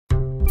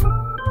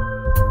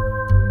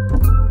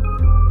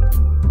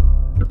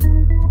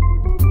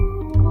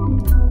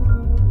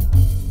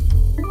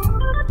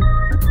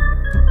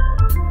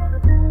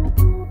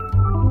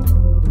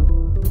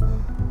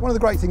One of the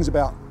great things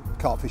about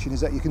carp fishing is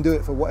that you can do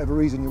it for whatever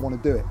reason you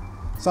want to do it.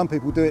 Some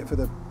people do it for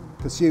the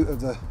pursuit of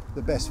the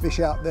best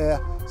fish out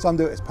there. Some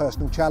do it as a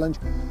personal challenge.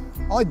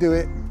 I do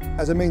it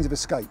as a means of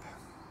escape.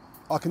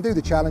 I can do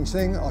the challenge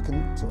thing. I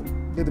can sort of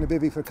live in a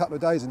bivvy for a couple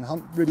of days and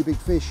hunt really big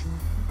fish,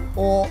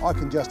 or I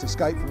can just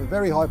escape from a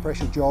very high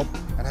pressure job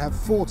and have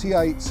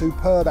 48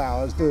 superb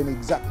hours doing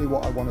exactly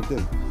what I want to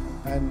do.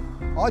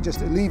 And I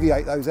just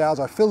alleviate those hours.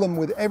 I fill them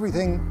with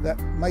everything that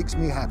makes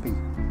me happy.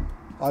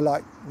 I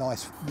like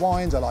nice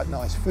wines, I like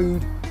nice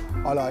food,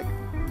 I like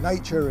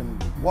nature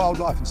and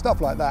wildlife and stuff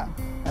like that.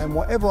 And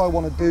whatever I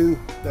want to do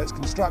that's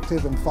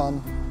constructive and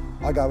fun,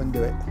 I go and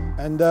do it.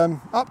 And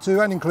up to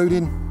and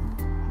including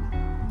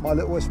my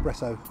little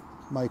espresso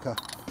maker.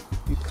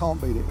 You can't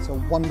beat it. It's a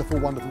wonderful,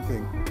 wonderful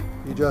thing.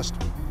 You just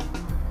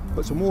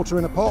put some water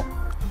in a pot.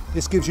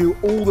 This gives you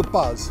all the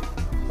buzz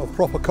of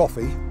proper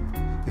coffee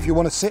if you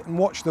want to sit and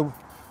watch the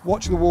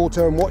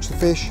water and watch the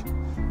fish.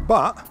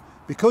 But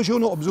because you're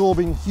not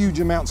absorbing huge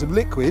amounts of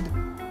liquid,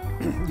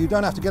 you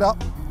don't have to get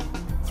up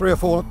 3 or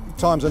 4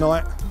 times a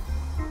night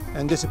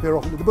and disappear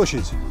off into the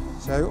bushes.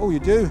 So all you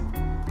do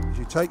is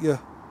you take your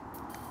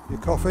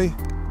coffee,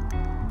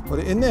 put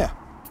it in there,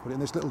 put it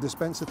in this little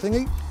dispenser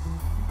thingy,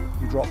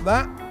 you drop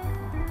that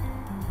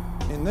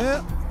in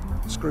there,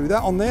 screw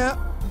that on there,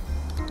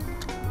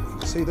 you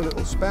can see the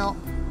little spout.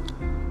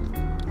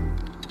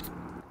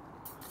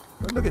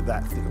 But look at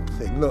that little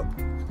thing,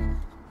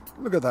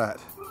 look at that.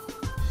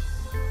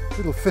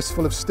 Little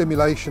fistful of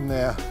stimulation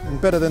there, and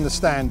better than the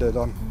standard,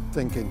 I'm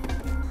thinking.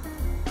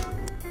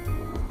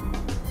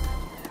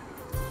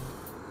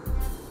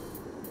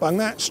 Bung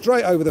that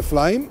straight over the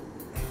flame.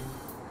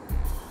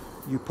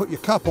 You put your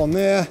cup on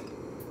there.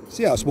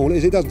 See how small it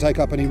is, it doesn't take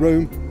up any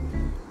room.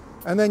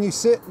 And then you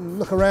sit and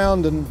look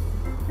around and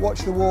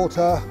watch the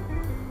water,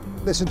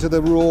 listen to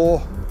the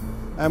roar,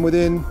 and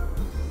within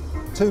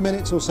 2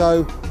 minutes or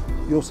so,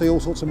 you'll see all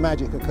sorts of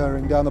magic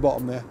occurring down the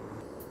bottom there.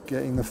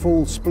 Getting the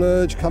full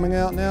splurge coming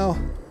out now.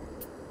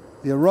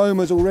 The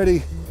aroma's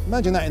already,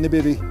 imagine that in the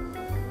bivvy,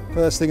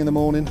 first thing in the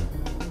morning.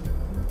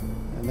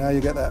 And now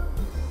you get that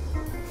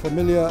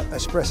familiar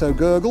espresso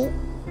gurgle.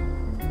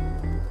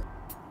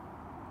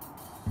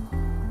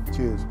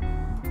 Cheers.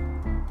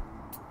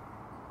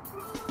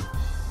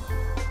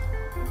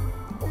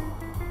 Oh,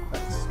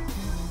 that's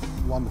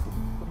wonderful.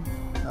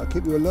 Now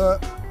keep you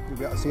alert, you'll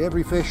be able to see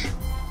every fish,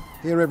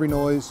 hear every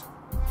noise,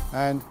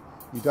 and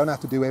you don't have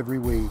to do every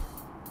wee.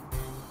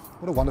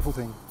 What a wonderful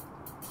thing.